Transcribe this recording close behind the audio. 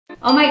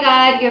Oh my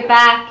God, you're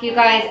back. You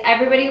guys,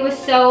 everybody was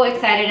so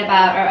excited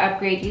about our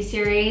Upgrade You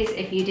series.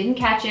 If you didn't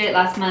catch it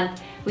last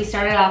month, we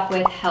started off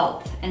with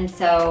health. And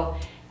so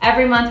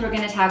every month we're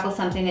gonna tackle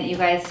something that you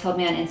guys told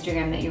me on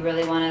Instagram that you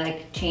really wanna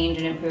like change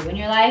and improve in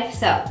your life.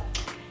 So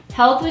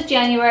health was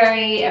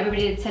January.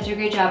 Everybody did such a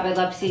great job. I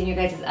love seeing you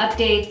guys'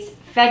 updates.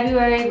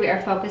 February, we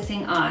are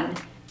focusing on,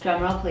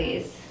 drumroll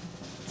please.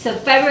 So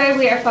February,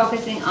 we are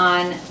focusing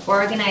on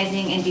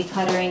organizing and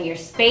decluttering your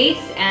space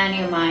and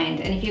your mind.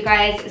 And if you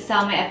guys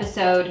saw my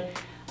episode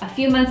a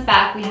few months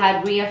back, we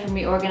had Rhea from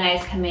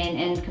Reorganize come in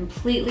and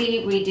completely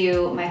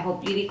redo my whole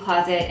beauty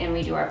closet and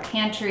redo our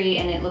pantry,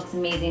 and it looks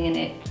amazing and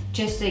it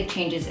just like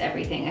changes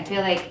everything. I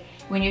feel like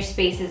when your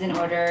space is in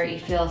order, you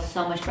feel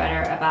so much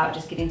better about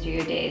just getting through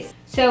your days.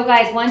 So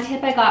guys, one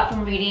tip I got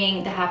from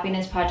reading The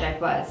Happiness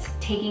Project was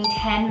taking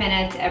 10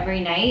 minutes every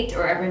night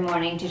or every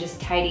morning to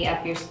just tidy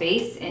up your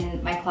space.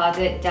 In my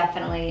closet,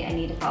 definitely I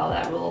need to follow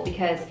that rule,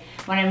 because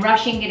when I'm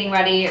rushing, getting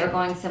ready, or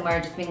going somewhere,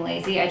 just being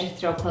lazy, I just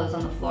throw clothes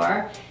on the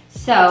floor.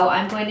 So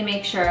I'm going to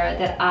make sure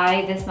that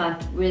I, this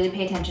month, really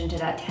pay attention to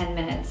that 10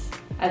 minutes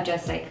of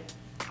just like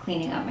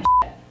cleaning up my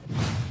shit.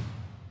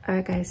 All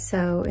right guys,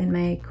 so in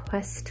my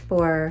quest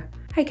for,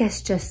 I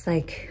guess, just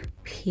like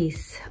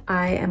peace,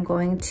 I am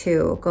going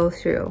to go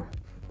through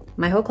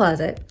my whole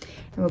closet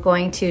and we're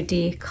going to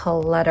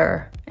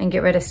declutter and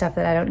get rid of stuff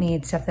that I don't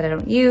need, stuff that I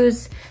don't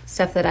use,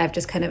 stuff that I've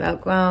just kind of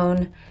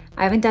outgrown.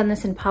 I haven't done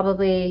this in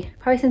probably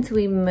since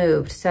we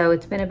moved, so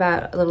it's been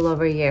about a little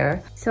over a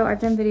year. So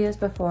I've done videos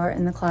before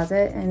in the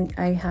closet, and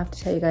I have to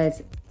tell you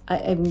guys,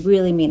 I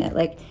really mean it.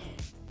 Like,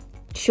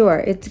 sure,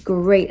 it's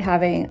great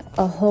having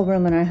a whole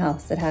room in our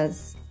house that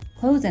has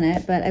clothes in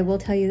it, but I will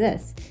tell you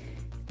this,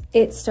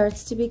 it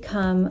starts to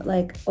become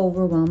like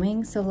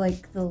overwhelming. So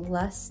like the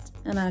less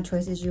amount of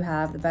choices you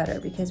have, the better,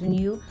 because when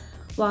you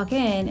walk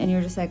in and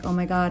you're just like, oh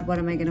my God, what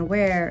am I gonna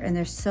wear? And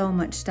there's so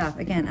much stuff.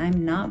 Again,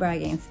 I'm not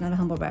bragging, it's not a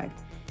humble brag.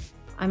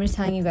 I'm just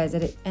telling you guys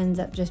that it ends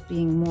up just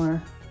being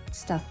more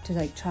stuff to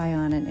like try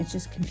on, and it's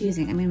just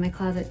confusing. I mean, my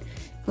closet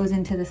goes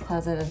into this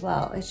closet as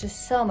well. It's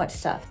just so much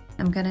stuff.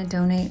 I'm gonna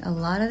donate a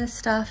lot of this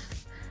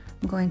stuff.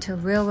 I'm going to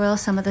real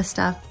some of this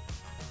stuff.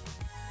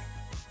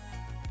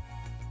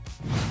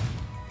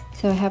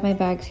 So I have my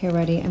bags here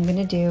ready. I'm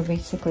gonna do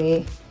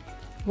basically,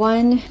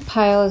 one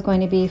pile is going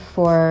to be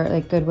for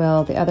like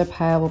Goodwill. The other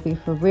pile will be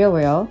for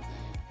Real.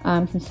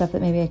 Some stuff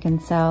that maybe I can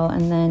sell.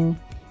 And then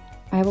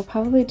I will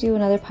probably do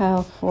another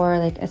pile for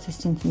like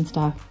assistance and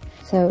stuff.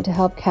 So to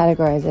help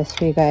categorize this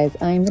for you guys,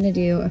 I'm gonna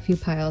do a few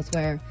piles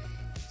where,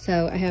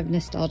 so I have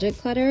nostalgic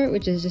clutter,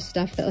 which is just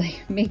stuff that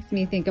like makes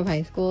me think of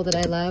high school that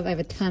I love. I have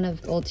a ton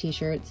of old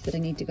t-shirts that I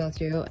need to go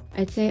through.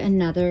 I'd say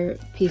another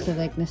piece of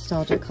like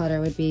nostalgic clutter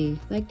would be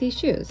like these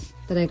shoes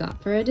that I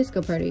got for a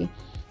disco party.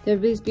 They're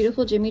these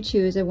beautiful Jimmy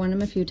Choos. I've worn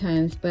them a few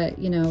times, but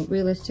you know,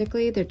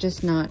 realistically, they're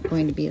just not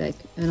going to be like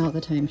an all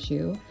the time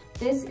shoe.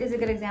 This is a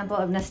good example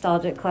of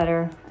nostalgic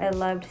clutter. I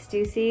loved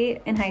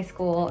Stussy in high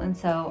school, and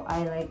so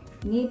I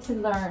like need to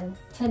learn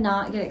to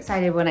not get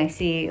excited when I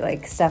see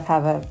like stuff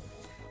have a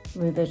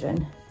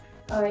revision.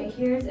 All right,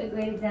 here's a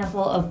great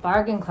example of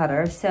bargain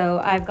clutter.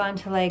 So I've gone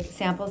to like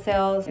sample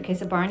sales. Okay,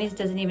 so Barney's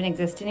doesn't even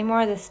exist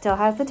anymore. This still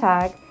has the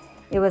tag.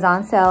 It was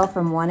on sale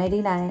from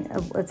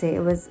 $189, let's see,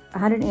 it was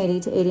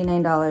 $180 to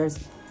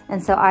 $89.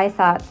 And so I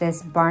thought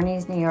this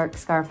Barney's New York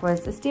scarf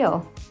was a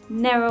steal.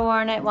 Never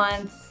worn it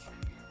once.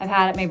 I've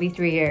had it maybe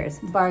 3 years.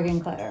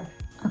 Bargain clutter.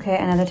 Okay,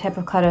 another type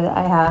of clutter that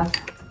I have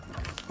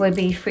would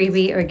be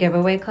freebie or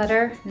giveaway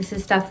clutter. This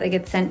is stuff that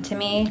gets sent to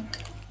me.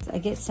 I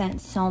get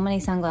sent so many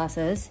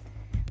sunglasses,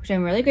 which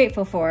I'm really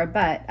grateful for,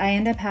 but I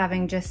end up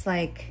having just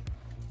like,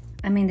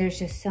 I mean, there's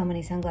just so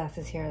many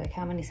sunglasses here. Like,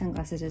 how many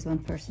sunglasses does one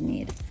person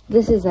need?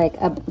 This is like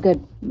a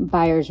good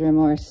buyer's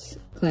remorse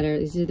clutter.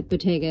 These are the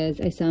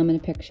Bottegas. I saw them in a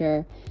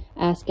picture.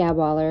 Ask Gab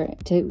Waller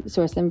to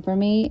source them for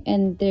me,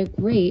 and they're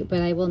great,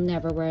 but I will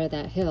never wear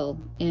that hill.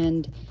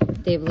 And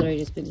they've literally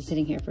just been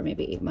sitting here for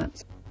maybe 8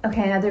 months.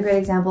 Okay, another great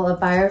example of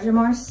buyer's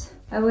remorse.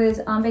 I was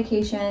on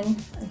vacation.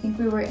 I think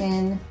we were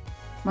in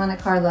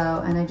Monte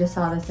Carlo, and I just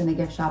saw this in a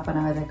gift shop and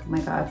I was like, oh my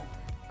God,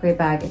 great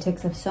bag. It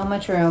takes up so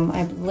much room.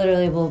 I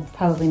literally will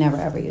probably never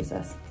ever use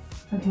this.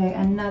 Okay,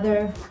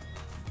 another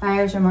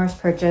buyer's remorse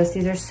purchase.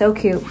 These are so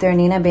cute. They're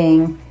Nina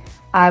Bing.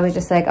 I was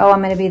just like, oh,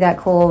 I'm gonna be that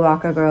cool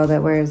rocker girl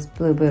that wears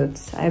blue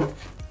boots. I've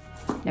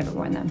never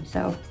worn them,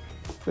 so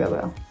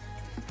real.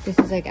 This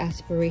is like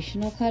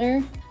aspirational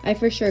clutter. I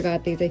for sure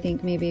got these, I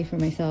think maybe for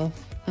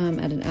myself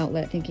at an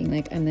outlet, thinking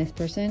like I'm this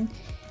person.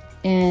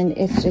 And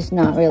it's just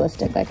not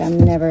realistic. Like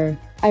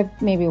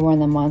I've maybe worn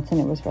them once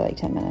and it was for like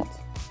 10 minutes.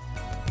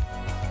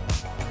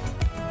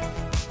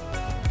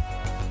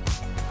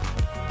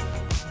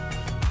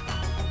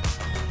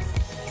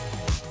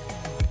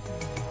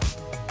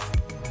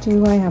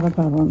 Do I have a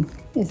problem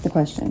is the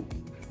question.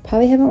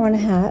 Probably haven't worn a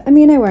hat. I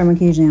mean, I wear them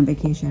occasionally on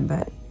vacation,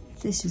 but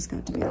this just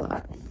got to be a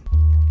lot.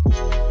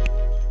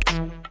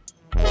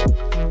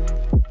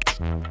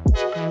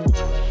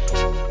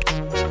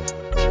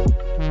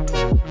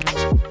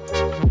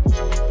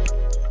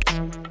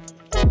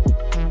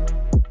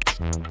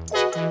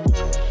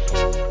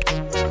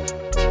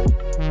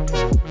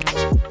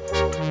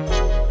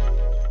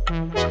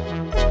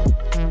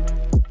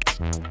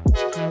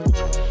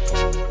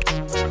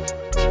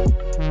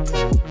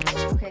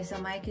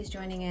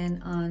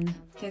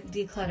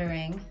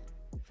 decluttering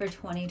for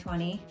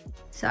 2020.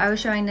 So I was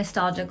showing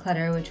nostalgia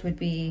clutter, which would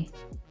be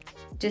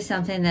just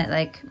something that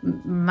like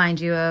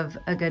reminds you of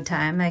a good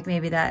time. Like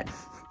maybe that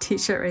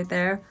t-shirt right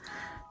there,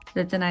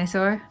 that's an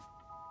eyesore.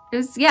 It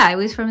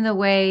was from the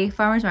Way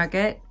Farmer's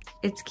Market.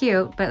 It's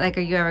cute, but like,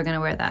 are you ever gonna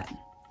wear that?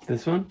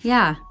 This one?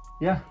 Yeah.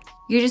 Yeah.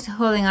 You're just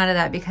holding on to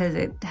that because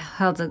it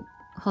holds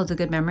a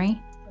good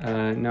memory?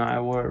 No, I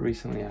wore it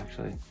recently,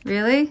 actually.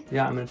 Really?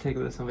 Yeah, I'm gonna take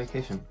this on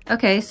vacation.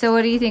 Okay, so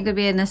what do you think would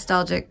be a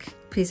nostalgic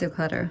piece of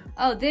clutter?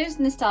 Oh, there's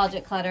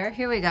nostalgic clutter.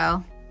 Here we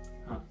go.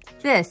 Huh.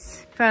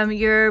 This, from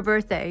your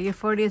birthday, your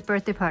 40th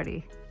birthday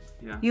party.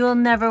 Yeah. You will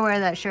never wear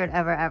that shirt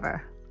ever,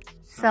 ever.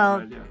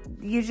 So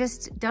you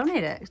just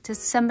donate it to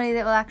somebody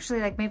that will actually,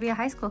 like maybe a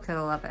high school kid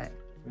will love it.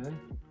 Really?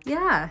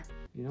 Yeah.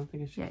 You don't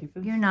think I should keep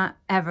this? You're not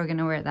ever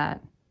gonna wear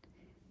that.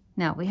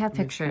 No, we have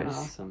pictures. That's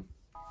awesome.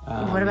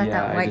 What about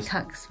that white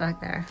tux back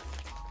there?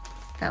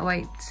 That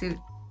white suit.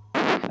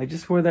 I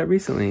just wore that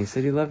recently. You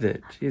said you loved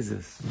it.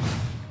 Jesus.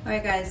 All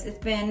right, guys, it's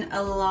been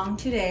a long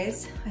 2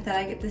 days. I thought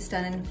I'd get this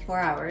done in 4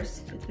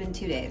 hours. It's been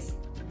 2 days.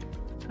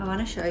 I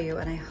wanna show you,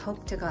 and I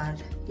hope to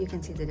God you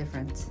can see the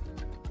difference.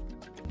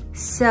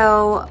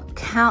 So,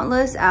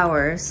 countless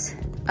hours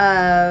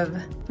of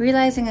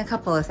realizing a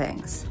couple of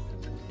things.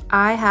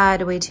 I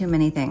had way too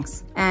many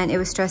things, and it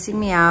was stressing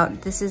me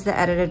out. This is the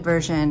edited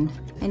version.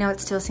 I know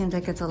it still seems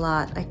like it's a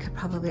lot. I could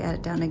probably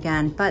edit down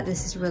again, but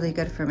this is really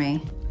good for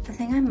me. The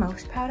thing I'm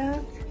most proud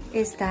of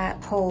is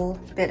that whole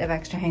bit of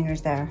extra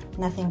hangers there.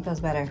 Nothing feels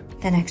better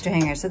than extra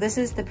hangers. So this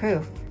is the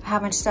proof. How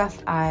much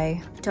stuff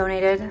I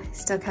donated.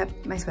 Still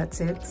kept my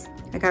sweatsuits.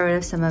 I got rid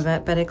of some of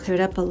it, but it cleared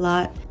up a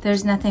lot.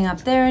 There's nothing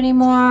up there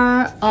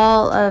anymore.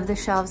 All of the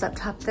shelves up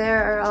top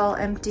there are all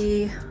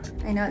empty.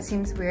 I know it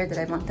seems weird that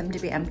I want them to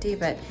be empty,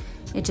 but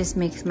it just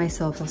makes my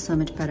soul feel so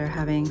much better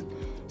having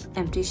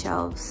empty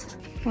shelves.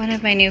 One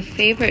of my new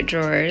favorite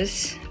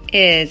drawers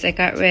is I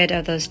got rid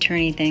of those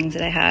turny things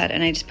that I had,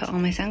 and I just put all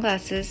my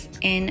sunglasses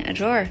in a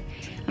drawer.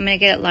 I'm gonna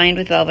get it lined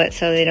with velvet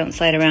so they don't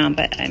slide around,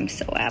 but I'm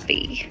so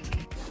happy.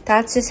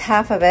 That's just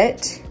half of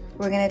it.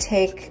 We're gonna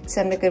take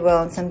some to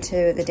Goodwill and some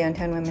to the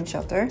Downtown Women's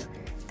Shelter.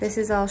 This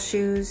is all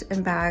shoes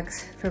and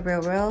bags for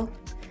Real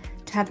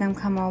to have them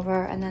come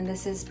over, and then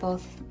this is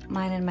both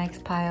mine and Mike's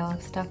pile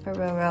of stuff for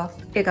Real.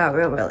 It got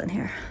Real in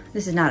here.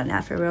 This is not an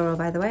ad for Real,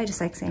 by the way. I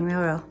just like saying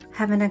Real.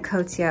 Haven't done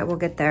coats yet. We'll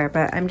get there,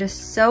 but I'm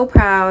just so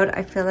proud.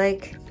 I feel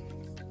like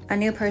a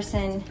new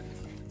person,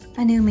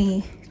 a new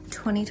me,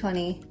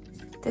 2020.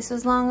 This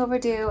was long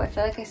overdue. I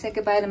feel like I said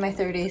goodbye to my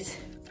 30s.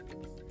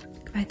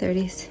 Goodbye,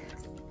 30s.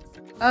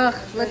 Oh,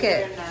 look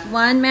it.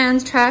 One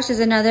man's trash is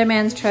another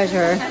man's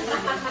treasure.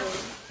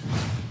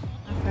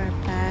 Of our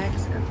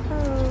bags of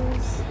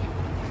clothes.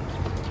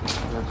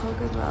 Local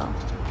Goodwill.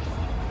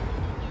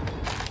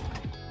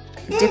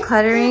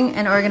 Decluttering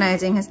and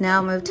organizing has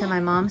now moved to my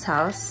mom's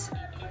house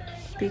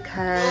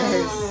because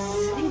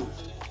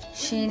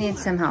she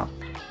needs some help.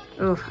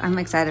 Ooh, I'm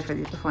excited for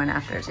these before and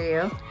afters. Are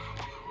you?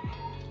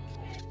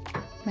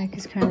 Mike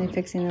is currently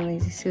fixing the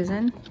Lazy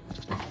Susan.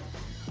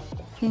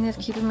 Thing that's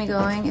keeping me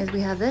going is we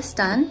have this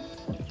done.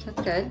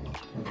 That's good.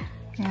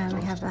 And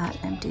we have that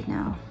emptied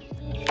now.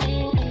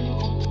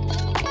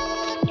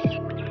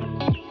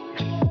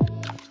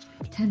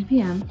 10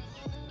 p.m.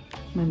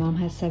 My mom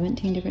has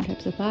 17 different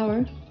types of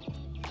flour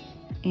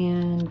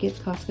and gets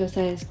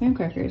Costco-sized graham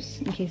crackers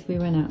in case we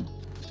run out.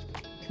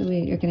 So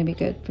we are gonna be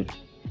good for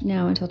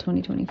now until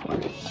 2024.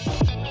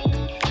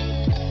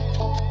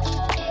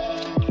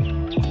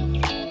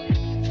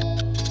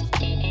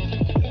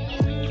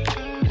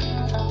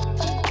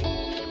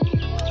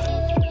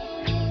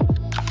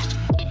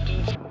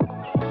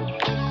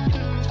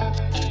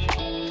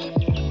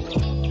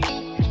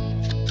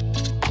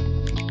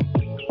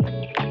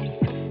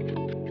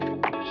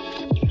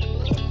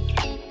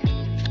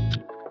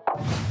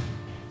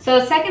 So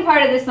the second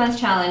part of this month's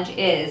challenge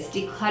is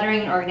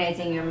decluttering and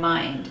organizing your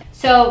mind.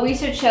 So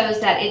research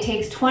shows that it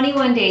takes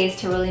 21 days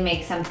to really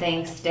make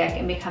something stick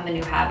and become a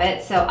new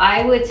habit. So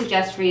I would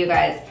suggest for you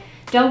guys,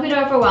 don't get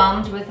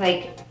overwhelmed with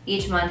like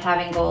each month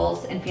having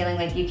goals and feeling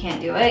like you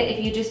can't do it.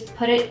 If you just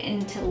put it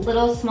into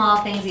little small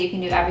things that you can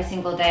do every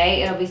single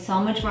day, it'll be so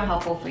much more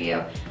helpful for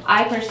you.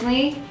 I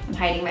personally, I'm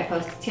hiding my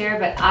post-its here,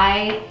 but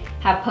I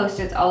have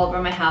post-its all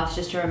over my house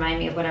just to remind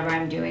me of whatever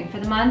I'm doing for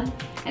the month.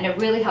 And it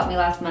really helped me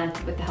last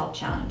month with the health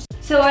challenge.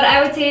 So what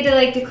I would say to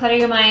like declutter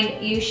your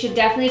mind, you should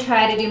definitely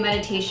try to do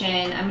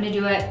meditation. I'm gonna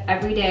do it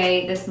every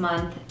day this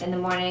month in the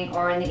morning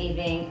or in the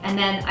evening. And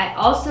then I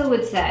also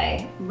would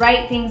say,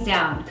 write things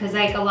down. Cause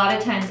like a lot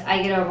of times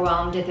I get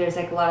overwhelmed if there's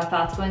like a lot of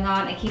thoughts going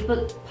on. I keep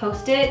a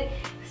post-it,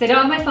 cause I don't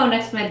have my phone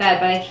next to my bed,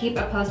 but I keep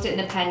a post-it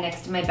and a pen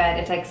next to my bed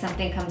if like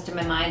something comes to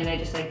my mind and I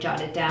just like jot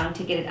it down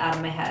to get it out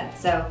of my head.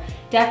 So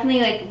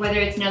definitely like whether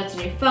it's notes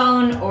on your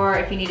phone or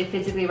if you need to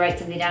physically write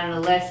something down on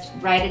a list,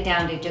 write it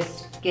down to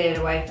just get it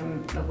away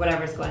from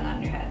whatever's going on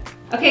in your head.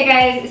 Okay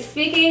guys,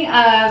 speaking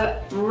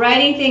of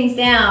writing things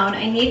down,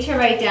 I need to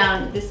write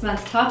down this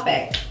month's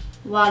topic.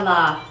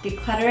 Voila,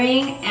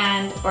 decluttering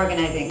and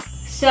organizing.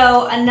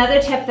 So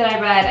another tip that I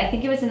read, I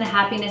think it was in the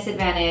Happiness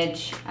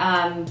Advantage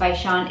by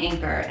Sean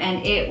Anker,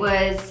 and it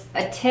was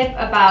a tip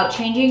about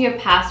changing your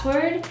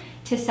password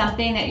to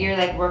something that you're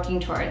like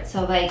working towards.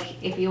 So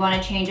like if you want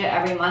to change it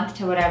every month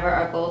to whatever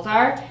our goals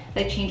are,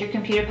 like change your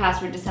computer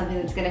password to something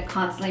that's going to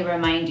constantly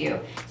remind you.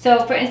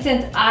 So for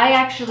instance, I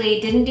actually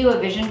didn't do a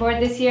vision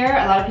board this year.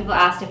 A lot of people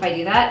asked if I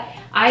do that.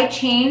 I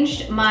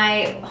changed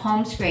my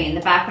home screen,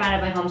 the background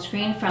of my home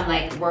screen, from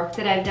like work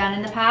that I've done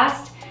in the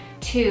past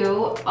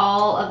to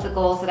all of the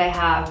goals that I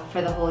have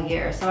for the whole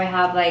year. So I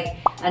have like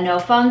a no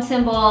phone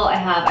symbol, I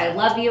have I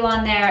love you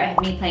on there, I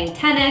have me playing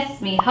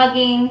tennis, me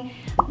hugging,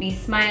 me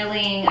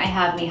smiling, I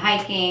have me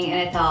hiking,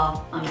 and it's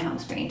all on my home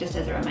screen just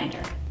as a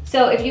reminder.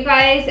 So if you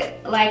guys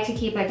like to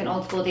keep like an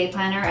old school day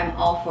planner, I'm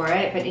all for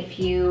it. But if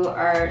you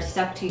are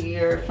stuck to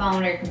your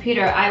phone or your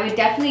computer, I would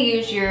definitely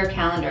use your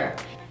calendar.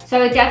 So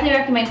I would definitely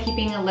recommend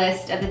keeping a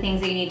list of the things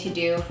that you need to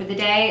do for the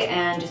day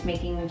and just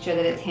making sure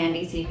that it's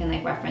handy so you can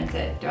like reference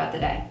it throughout the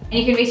day. And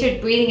you can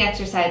research breathing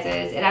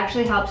exercises. It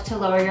actually helps to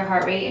lower your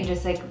heart rate and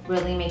just like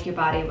really make your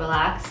body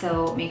relax.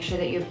 So make sure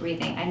that you're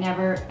breathing. I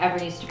never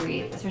ever used to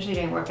breathe, especially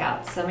during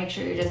workouts. So make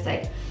sure you're just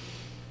like,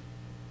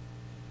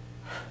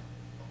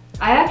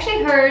 I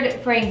actually heard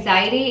for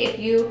anxiety, if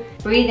you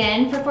breathe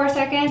in for 4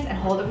 seconds and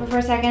hold it for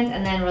 4 seconds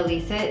and then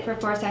release it for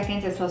 4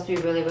 seconds, it's supposed to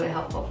be really, really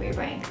helpful for your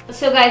brain.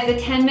 So guys, the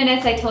 10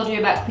 minutes I told you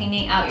about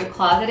cleaning out your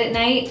closet at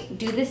night,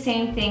 do the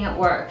same thing at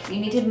work.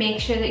 You need to make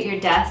sure that your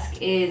desk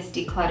is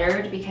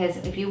decluttered, because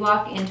if you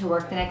walk into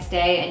work the next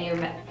day and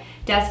your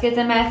desk is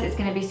a mess, it's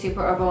gonna be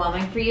super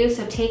overwhelming for you.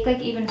 So take like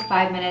even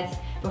 5 minutes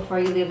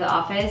before you leave the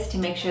office to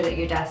make sure that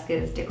your desk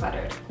is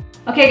decluttered.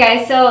 Okay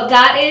guys, so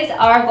that is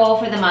our goal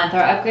for the month.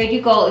 Our Upgrade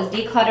You goal is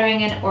decluttering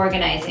and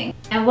organizing.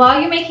 And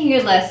while you're making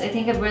your list, I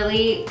think a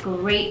really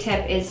great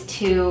tip is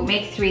to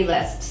make 3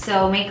 lists.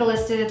 So make a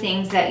list of the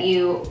things that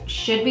you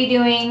should be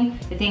doing,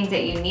 the things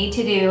that you need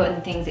to do, and the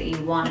things that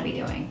you want to be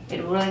doing.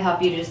 It will really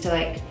help you just to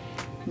like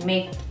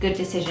make good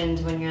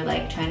decisions when you're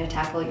like trying to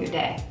tackle your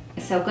day.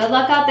 So good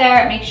luck out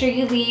there. Make sure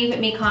you leave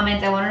me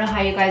comments. I want to know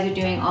how you guys are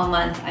doing all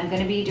month. I'm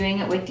going to be doing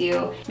it with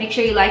you. Make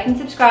sure you like and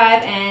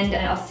subscribe, and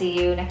I'll see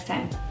you next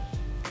time.